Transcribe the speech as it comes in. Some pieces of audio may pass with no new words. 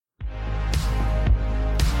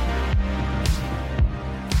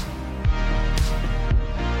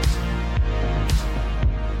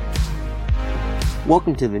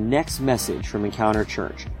Welcome to the next message from Encounter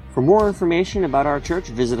Church. For more information about our church,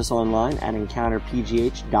 visit us online at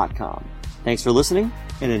encounterpgh.com. Thanks for listening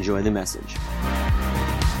and enjoy the message.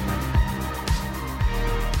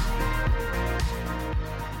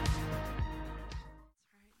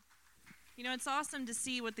 You know, it's awesome to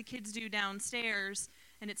see what the kids do downstairs,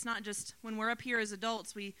 and it's not just when we're up here as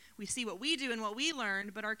adults, we see what we do and what we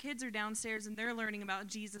learned, but our kids are downstairs and they're learning about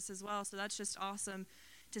Jesus as well, so that's just awesome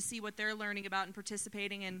to see what they're learning about and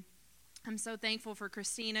participating in. I'm so thankful for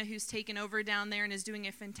Christina, who's taken over down there and is doing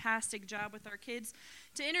a fantastic job with our kids.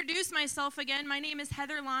 To introduce myself again, my name is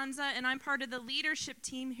Heather Lanza, and I'm part of the leadership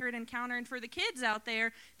team here at Encounter, and for the kids out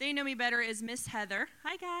there, they know me better as Miss Heather.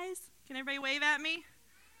 Hi, guys. Can everybody wave at me?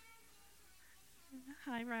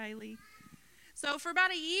 Hi, Riley. So for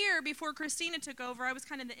about a year before Christina took over, I was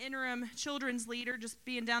kind of the interim children's leader, just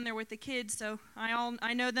being down there with the kids. So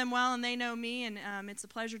I know them well and they know me, and it's a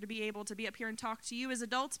pleasure to be able to be up here and talk to you as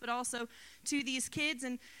adults, but also to these kids.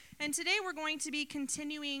 And today we're going to be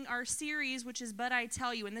continuing our series, which is But I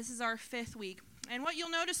Tell You, and this is our 5th week. And what you'll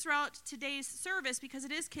notice throughout today's service, because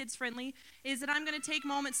it is kids-friendly, is that I'm going to take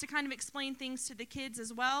moments to kind of explain things to the kids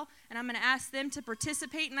as well, and I'm going to ask them to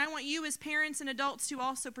participate, and I want you as parents and adults to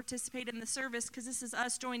also participate in the service, because this is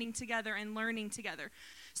us joining together and learning together.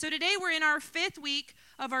 So today we're in our 5th week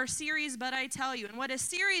of our series, But I Tell You. And what a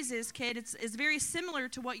series is, kid, is very similar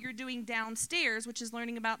to what you're doing downstairs, which is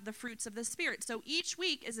learning about the fruits of the Spirit. So each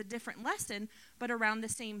week is a different lesson, but around the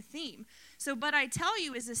same theme. So But I Tell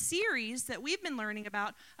You is a series that we've been learning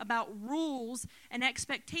about rules and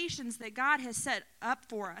expectations that God has set up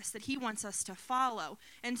for us, that He wants us to follow.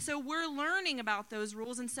 And so we're learning about those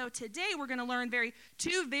rules. And so today we're going to learn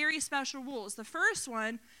two very special rules. The first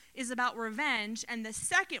one is about revenge, and the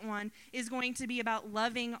second one is going to be about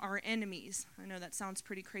loving our enemies. I know that sounds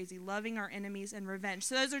pretty crazy, loving our enemies and revenge.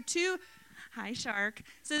 So those are two, hi Shark.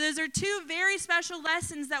 So those are two very special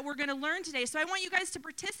lessons that we're going to learn today. So I want you guys to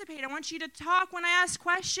participate. I want you to talk when I ask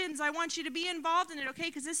questions. I want you to be involved in it, okay?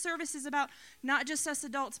 Because this service is about not just us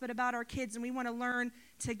adults, but about our kids, and we want to learn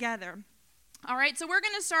together. All right, so we're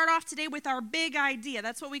going to start off today with our big idea.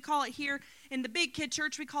 That's what we call it here in the Big Kid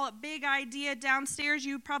Church. We call it Big Idea. Downstairs,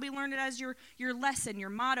 you probably learned it as your lesson,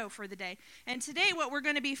 your motto for the day. And today what we're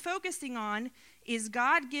going to be focusing on is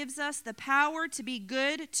God gives us the power to be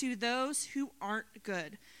good to those who aren't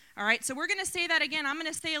good. All right, so we're going to say that again. I'm going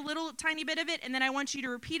to say a little tiny bit of it, and then I want you to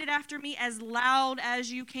repeat it after me as loud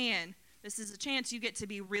as you can. This is a chance you get to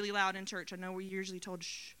be really loud in church. I know we're usually told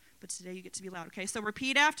shh, but today you get to be loud. Okay, so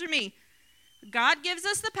repeat after me. God gives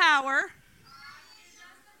us the power.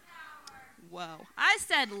 Whoa. I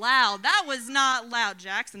said loud. That was not loud.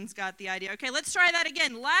 Jackson's got the idea. Okay, let's try that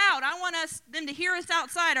again. Loud. I want them to hear us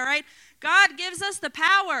outside, all right? God gives us the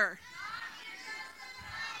power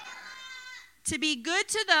to be good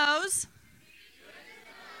to those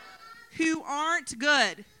who aren't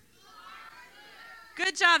good.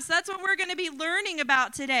 Good job. So that's what we're going to be learning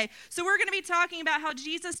about today. So we're going to be talking about how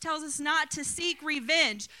Jesus tells us not to seek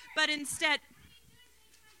revenge, but instead...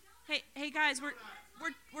 Hey guys,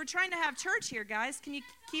 we're trying to have church here, guys. Can you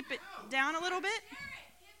keep it down a little bit?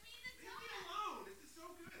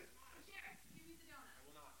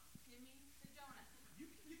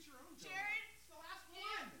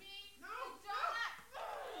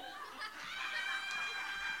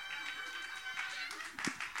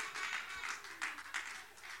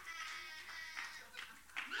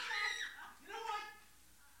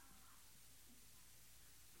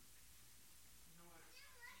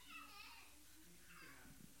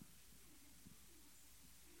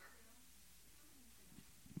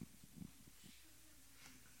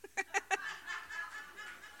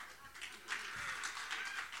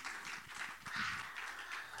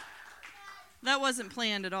 That wasn't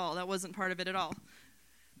planned at all. That wasn't part of it at all.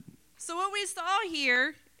 So what we saw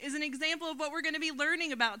here is an example of what we're going to be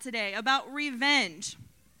learning about today, about revenge.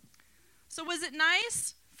 So was it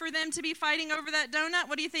nice for them to be fighting over that donut?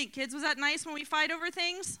 What do you think, kids? Was that nice when we fight over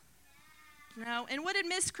things? No. And what did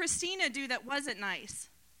Miss Christina do that wasn't nice?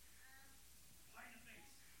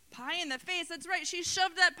 Pie in the face. That's right. She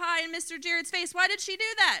shoved that pie in Mr. Jared's face. Why did she do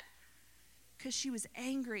that? Because she was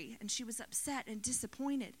angry and she was upset and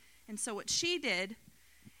disappointed. And so what she did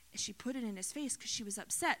is she put it in his face because she was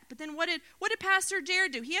upset. But then what did Pastor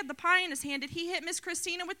Jared do? He had the pie in his hand. Did he hit Miss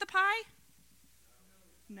Christina with the pie?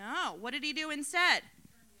 No. What did he do instead?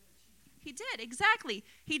 He did, exactly.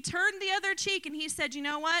 He turned the other cheek and he said, you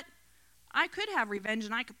know what? I could have revenge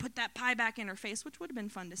and I could put that pie back in her face, which would have been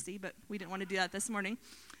fun to see, but we didn't want to do that this morning.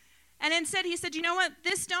 And instead he said, you know what?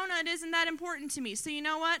 This donut isn't that important to me. So you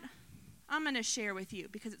know what? I'm going to share with you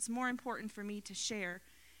because it's more important for me to share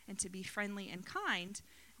and to be friendly and kind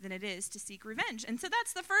than it is to seek revenge. And so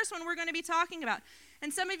that's the first one we're going to be talking about.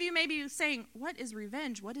 And some of you may be saying, what is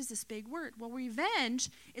revenge? What is this big word? Well, revenge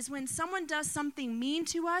is when someone does something mean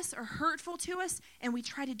to us or hurtful to us, and we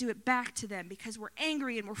try to do it back to them because we're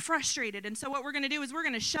angry and we're frustrated. And so what we're going to do is we're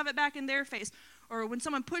going to shove it back in their face. Or when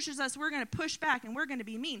someone pushes us, we're going to push back and we're going to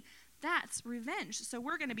be mean. That's revenge. So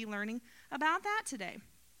we're going to be learning about that today.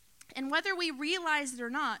 And whether we realize it or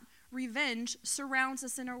not, revenge surrounds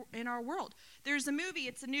us in our world. There's a movie,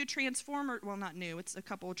 it's a new Transformer, well, not new, it's a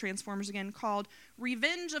couple of Transformers again, called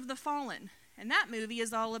Revenge of the Fallen. And that movie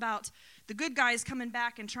is all about the good guys coming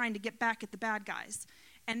back and trying to get back at the bad guys.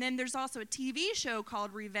 And then there's also a TV show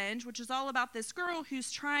called Revenge, which is all about this girl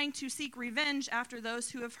who's trying to seek revenge after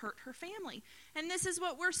those who have hurt her family. And this is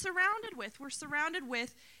what we're surrounded with. We're surrounded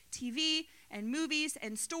with TV and movies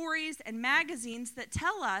and stories and magazines that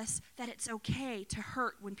tell us that it's okay to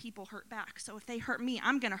hurt when people hurt back. So if they hurt me,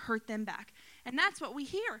 I'm going to hurt them back. And that's what we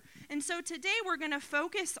hear. And so today we're going to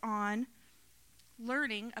focus on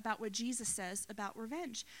learning about what Jesus says about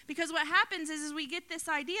revenge. Because what happens is we get this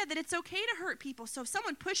idea that it's okay to hurt people. So if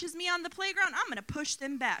someone pushes me on the playground, I'm going to push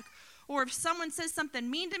them back. Or if someone says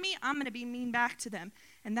something mean to me, I'm going to be mean back to them.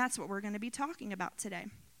 And that's what we're going to be talking about today.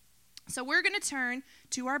 So we're going to turn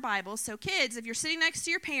to our Bibles. So kids, if you're sitting next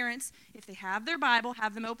to your parents, if they have their Bible,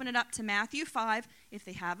 have them open it up to Matthew 5. If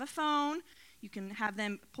they have a phone, you can have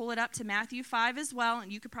them pull it up to Matthew 5 as well,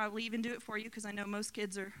 and you could probably even do it for you because I know most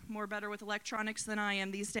kids are more better with electronics than I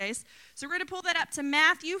am these days. So we're going to pull that up to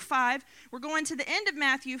Matthew 5. We're going to the end of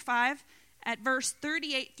Matthew 5 at verse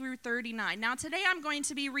 38 through 39. Now today I'm going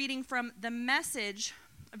to be reading from the Message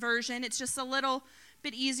version. It's just a little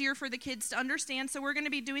bit easier for the kids to understand, so we're going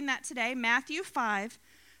to be doing that today. Matthew 5,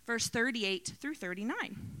 verse 38 through 39.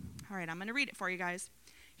 All right, I'm going to read it for you guys.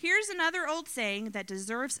 Here's another old saying that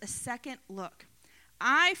deserves a second look.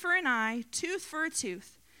 Eye for an eye, tooth for a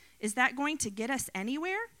tooth. Is that going to get us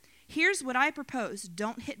anywhere? Here's what I propose.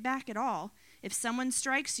 Don't hit back at all. If someone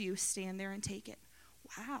strikes you, stand there and take it.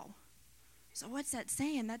 Wow. So what's that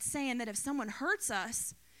saying? That's saying that if someone hurts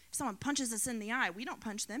us, if someone punches us in the eye, we don't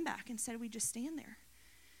punch them back. Instead, we just stand there.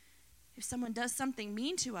 If someone does something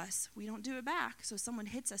mean to us, we don't do it back. So if someone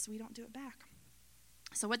hits us, we don't do it back.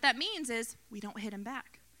 So what that means is we don't hit them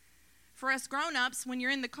back. For us grown-ups, when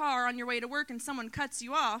you're in the car on your way to work and someone cuts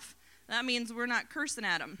you off, that means we're not cursing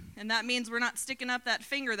at them. And that means we're not sticking up that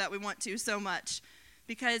finger that we want to so much.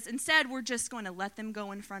 Because instead, we're just going to let them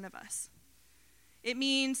go in front of us. It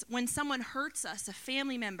means when someone hurts us, a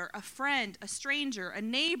family member, a friend, a stranger, a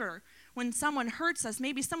neighbor, when someone hurts us,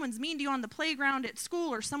 maybe someone's mean to you on the playground at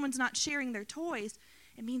school or someone's not sharing their toys,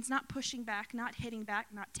 it means not pushing back, not hitting back,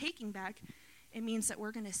 not taking back. It means that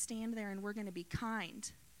we're going to stand there and we're going to be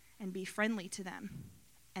kind and be friendly to them.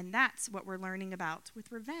 And that's what we're learning about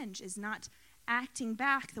with revenge, is not acting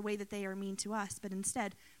back the way that they are mean to us, but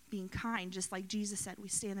instead being kind, just like Jesus said. We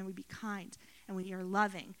stand there and we be kind, and we are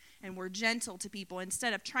loving, and we're gentle to people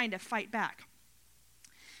instead of trying to fight back.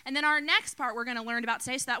 And then our next part we're going to learn about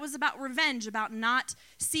today, so that was about revenge, about not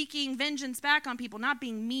seeking vengeance back on people, not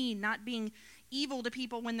being mean, not being evil to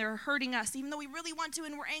people when they're hurting us. Even though we really want to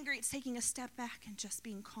and we're angry, it's taking a step back and just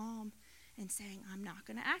being calm and saying, I'm not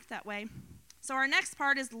going to act that way. So our next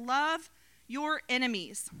part is love your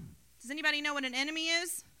enemies. Does anybody know what an enemy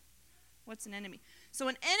is? What's an enemy? So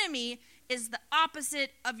an enemy is the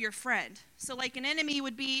opposite of your friend. So like an enemy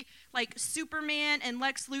would be like Superman and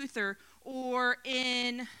Lex Luthor, or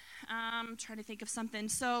in, I'm trying to think of something.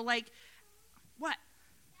 So like, what?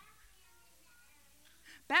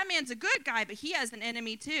 Batman's a good guy, but he has an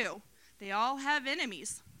enemy too. They all have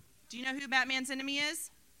enemies. Do you know who Batman's enemy is?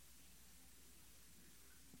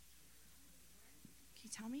 Can you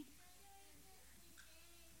tell me?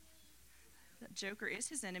 The Joker is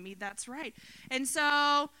his enemy, that's right. And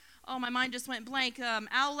so, my mind just went blank.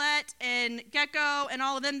 Owlette and Gecko and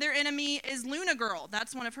all of them, their enemy is Luna Girl.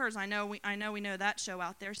 That's one of hers. I know we know that show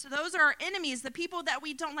out there. So those are our enemies, the people that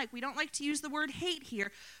we don't like. We don't like to use the word hate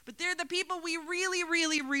here, but they're the people we really,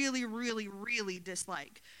 really, really, really, really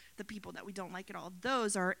dislike. The people that we don't like at all.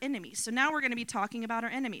 Those are our enemies. So now we're going to be talking about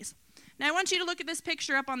our enemies. Now I want you to look at this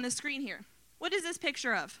picture up on the screen here. What is this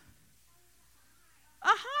picture of? A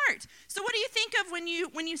heart. So what do you think of when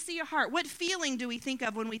you see a heart? What feeling do we think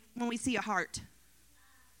of when we see a heart?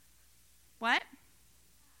 What?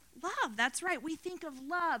 Love. That's right. We think of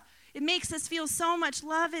love. It makes us feel so much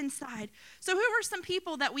love inside. So who are some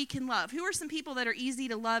people that we can love? Who are some people that are easy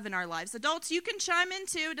to love in our lives? Adults, you can chime in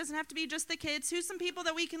too. It doesn't have to be just the kids. Who's some people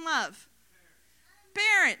that we can love?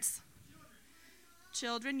 Parents.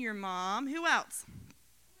 Children, your mom. Who else?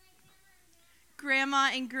 Grandma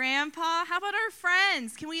and Grandpa. How about our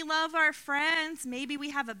friends? Can we love our friends? Maybe we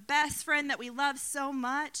have a best friend that we love so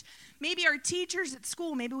much. Maybe our teachers at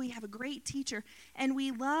school. Maybe we have a great teacher, and we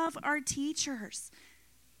love our teachers.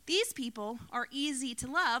 These people are easy to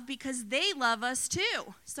love because they love us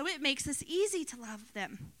too. So it makes us easy to love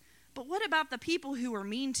them. But what about the people who are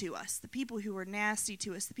mean to us, the people who are nasty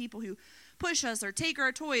to us, the people who push us or take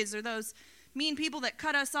our toys, or those mean people that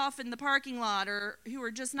cut us off in the parking lot, or who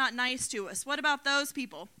are just not nice to us? What about those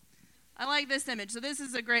people? I like this image. So this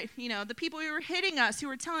is a great, the people who are hitting us, who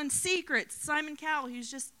are telling secrets. Simon Cowell,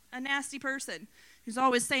 who's just a nasty person, who's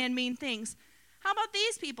always saying mean things. How about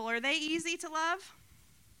these people? Are they easy to love?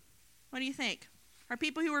 What do you think? Are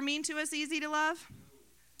people who are mean to us easy to love?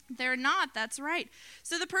 They're not, that's right.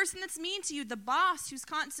 So the person that's mean to you, the boss who's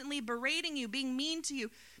constantly berating you, being mean to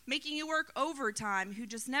you, making you work overtime, who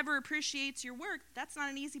just never appreciates your work, that's not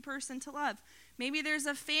an easy person to love. Maybe there's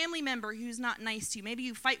a family member who's not nice to you. Maybe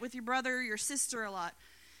you fight with your brother or your sister a lot.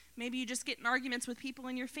 Maybe you just get in arguments with people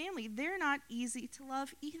in your family. They're not easy to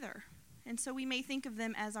love either. And so we may think of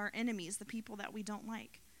them as our enemies, the people that we don't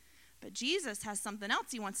like. But Jesus has something else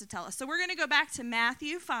he wants to tell us. So we're going to go back to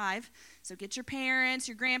Matthew 5. So get your parents,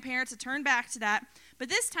 your grandparents to turn back to that. But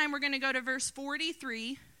this time we're going to go to verse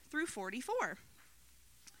 43 through 44.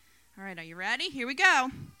 All right, are you ready? Here we go.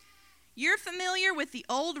 You're familiar with the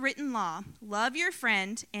old written law. Love your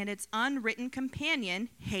friend and its unwritten companion.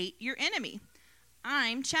 Hate your enemy.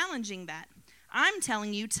 I'm challenging that. I'm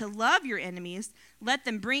telling you to love your enemies. Let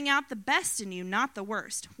them bring out the best in you, not the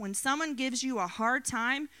worst. When someone gives you a hard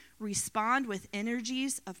time, respond with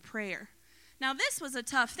energies of prayer. Now, this was a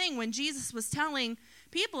tough thing. When Jesus was telling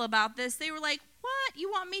people about this, they were like, what? You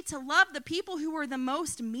want me to love the people who are the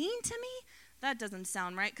most mean to me? That doesn't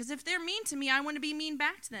sound right, because if they're mean to me, I want to be mean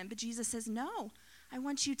back to them. But Jesus says, no, I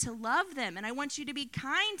want you to love them, and I want you to be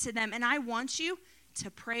kind to them, and I want you to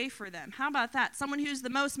pray for them. How about that? Someone who's the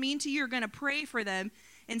most mean to you, you're going to pray for them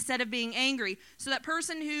instead of being angry. So that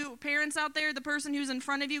person who, parents out there, the person who's in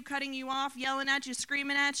front of you, cutting you off, yelling at you,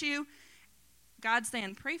 screaming at you, God's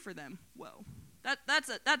saying, pray for them. Whoa. That's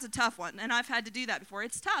a tough one, and I've had to do that before.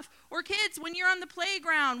 It's tough. Or kids, when you're on the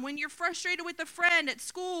playground, when you're frustrated with a friend at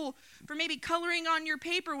school for maybe coloring on your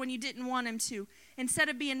paper when you didn't want him to, instead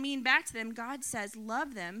of being mean back to them, God says,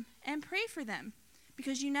 love them and pray for them.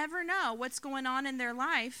 Because you never know what's going on in their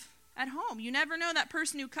life at home. You never know that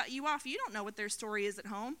person who cut you off. You don't know what their story is at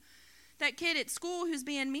home. That kid at school who's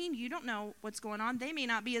being mean, you don't know what's going on. They may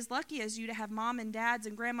not be as lucky as you to have mom and dads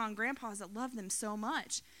and grandma and grandpas that love them so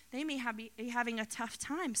much. They may be having a tough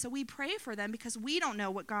time. So we pray for them because we don't know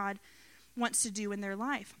what God wants to do in their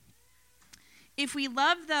life. If we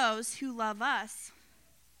love those who love us,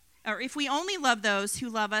 or if we only love those who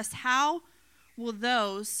love us, how will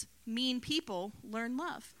those mean people learn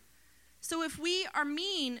love? So if we are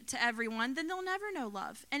mean to everyone, then they'll never know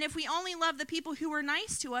love. And if we only love the people who are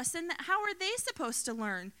nice to us, then how are they supposed to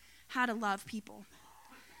learn how to love people?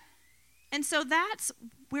 And so that's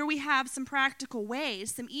where we have some practical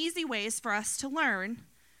ways, some easy ways for us to learn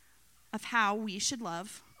of how we should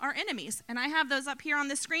love our enemies. And I have those up here on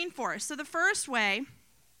the screen for us. So the first way,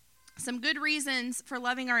 some good reasons for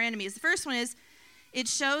loving our enemies. The first one is it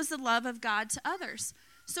shows the love of God to others.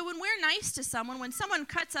 So when we're nice to someone, when someone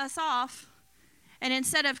cuts us off, and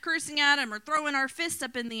instead of cursing at them or throwing our fist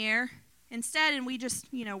up in the air, instead, and we just,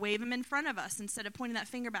 wave them in front of us instead of pointing that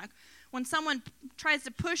finger back. When someone tries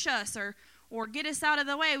to push us or get us out of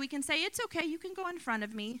the way, we can say, it's okay, you can go in front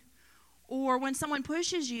of me. Or when someone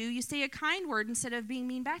pushes you, you say a kind word instead of being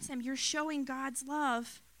mean back to them. You're showing God's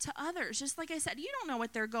love to others. Just like I said, you don't know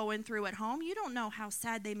what they're going through at home. You don't know how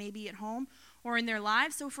sad they may be at home or in their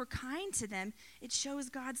lives. So if we're kind to them, it shows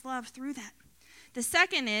God's love through that. The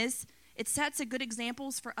second is it sets a good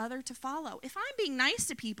examples for others to follow. If I'm being nice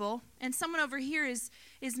to people and someone over here is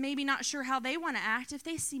maybe not sure how they want to act, if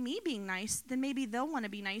they see me being nice, then maybe they'll want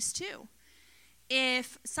to be nice too.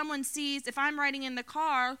 If someone sees, if I'm riding in the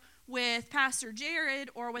car with Pastor Jared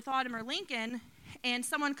or with Autumn or Lincoln, and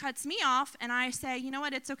someone cuts me off, and I say, you know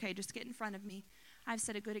what, it's okay, just get in front of me. I've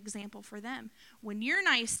set a good example for them. When you're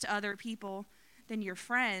nice to other people, then your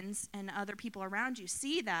friends and other people around you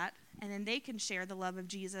see that, and then they can share the love of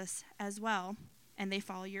Jesus as well, and they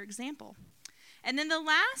follow your example. And then the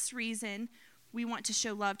last reason we want to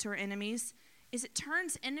show love to our enemies is it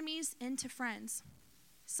turns enemies into friends.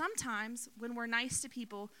 Sometimes when we're nice to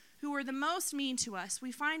people who are the most mean to us,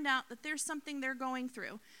 we find out that there's something they're going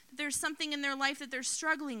through, that there's something in their life that they're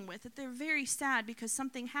struggling with, that they're very sad because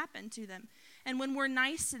something happened to them. And when we're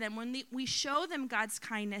nice to them, when we show them God's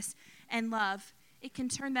kindness and love, it can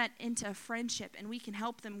turn that into a friendship, and we can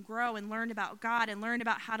help them grow and learn about God and learn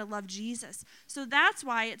about how to love Jesus. So that's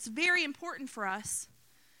why it's very important for us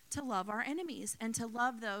to love our enemies and to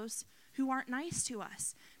love those who aren't nice to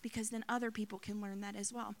us, because then other people can learn that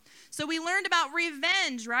as well. So we learned about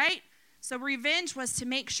revenge, right? So revenge was to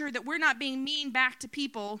make sure that we're not being mean back to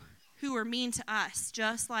people who are mean to us,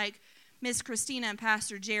 just like Miss Christina and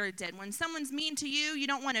Pastor Jared did. When someone's mean to you, you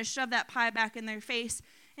don't want to shove that pie back in their face.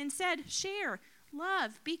 Instead, share,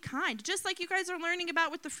 love, be kind. Just like you guys are learning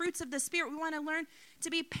about with the fruits of the Spirit, we want to learn to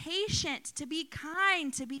be patient, to be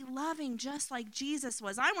kind, to be loving, just like Jesus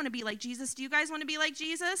was. I want to be like Jesus. Do you guys want to be like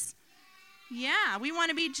Jesus? Yeah, we want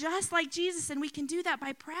to be just like Jesus, and we can do that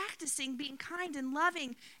by practicing being kind and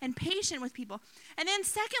loving and patient with people. And then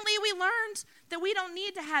secondly, we learned that we don't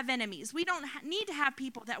need to have enemies. We don't need to have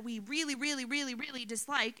people that we really, really, really, really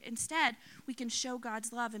dislike. Instead, we can show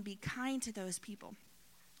God's love and be kind to those people.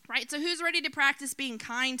 Right? So who's ready to practice being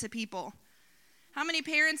kind to people? How many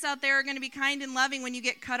parents out there are going to be kind and loving when you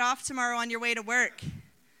get cut off tomorrow on your way to work?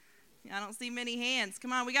 I don't see many hands.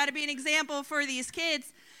 Come on, we got to be an example for these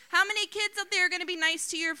kids. How many kids out there are going to be nice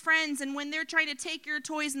to your friends, and when they're trying to take your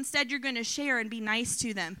toys, instead you're going to share and be nice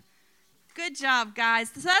to them? Good job, guys.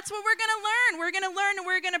 So that's what we're going to learn. We're going to learn, and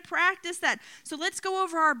we're going to practice that. So let's go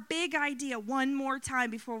over our big idea one more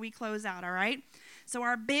time before we close out, all right? So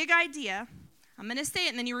our big idea, I'm going to say it,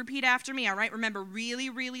 and then you repeat after me, all right? Remember, really,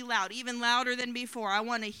 really loud, even louder than before. I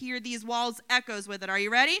want to hear these walls echoes with it. Are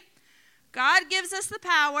you ready? God gives us the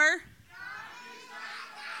power.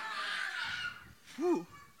 Whew.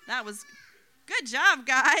 That was good job,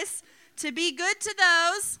 guys. To be good to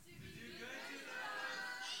those.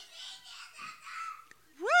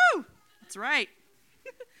 Woo! That's right.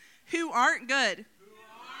 Who aren't good.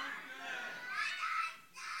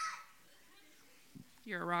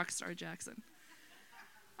 You're a rock star, Jackson.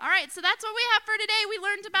 All right, so that's what we have for today. We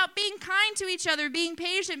learned about being kind to each other, being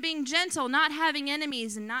patient, being gentle, not having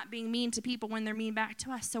enemies, and not being mean to people when they're mean back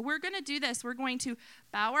to us. So we're going to do this. We're going to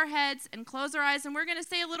bow our heads and close our eyes, and we're going to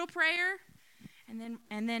say a little prayer, and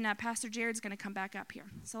then Pastor Jared's going to come back up here.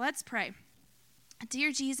 So let's pray.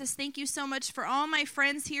 Dear Jesus, thank you so much for all my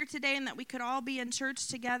friends here today and that we could all be in church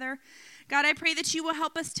together. God, I pray that you will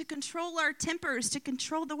help us to control our tempers, to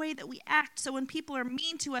control the way that we act, so when people are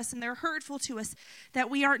mean to us and they're hurtful to us,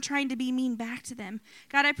 that we aren't trying to be mean back to them.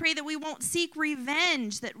 God, I pray that we won't seek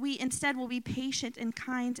revenge, that we instead will be patient and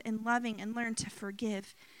kind and loving and learn to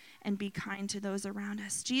forgive and be kind to those around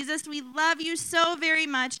us. Jesus, we love you so very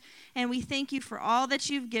much, and we thank you for all that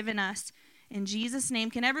you've given us. In Jesus'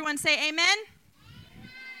 name, can everyone say amen?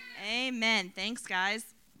 Amen. Thanks, guys.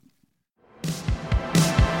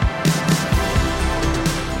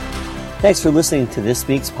 Thanks for listening to this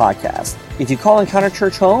week's podcast. If you call Encounter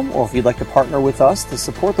Church home, or if you'd like to partner with us to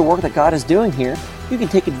support the work that God is doing here, you can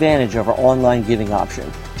take advantage of our online giving option.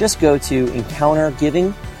 Just go to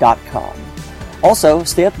encountergiving.com. Also,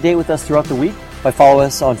 stay up to date with us throughout the week by following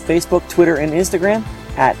us on Facebook, Twitter, and Instagram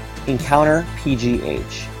at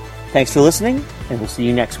EncounterPGH. Thanks for listening, and we'll see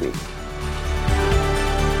you next week.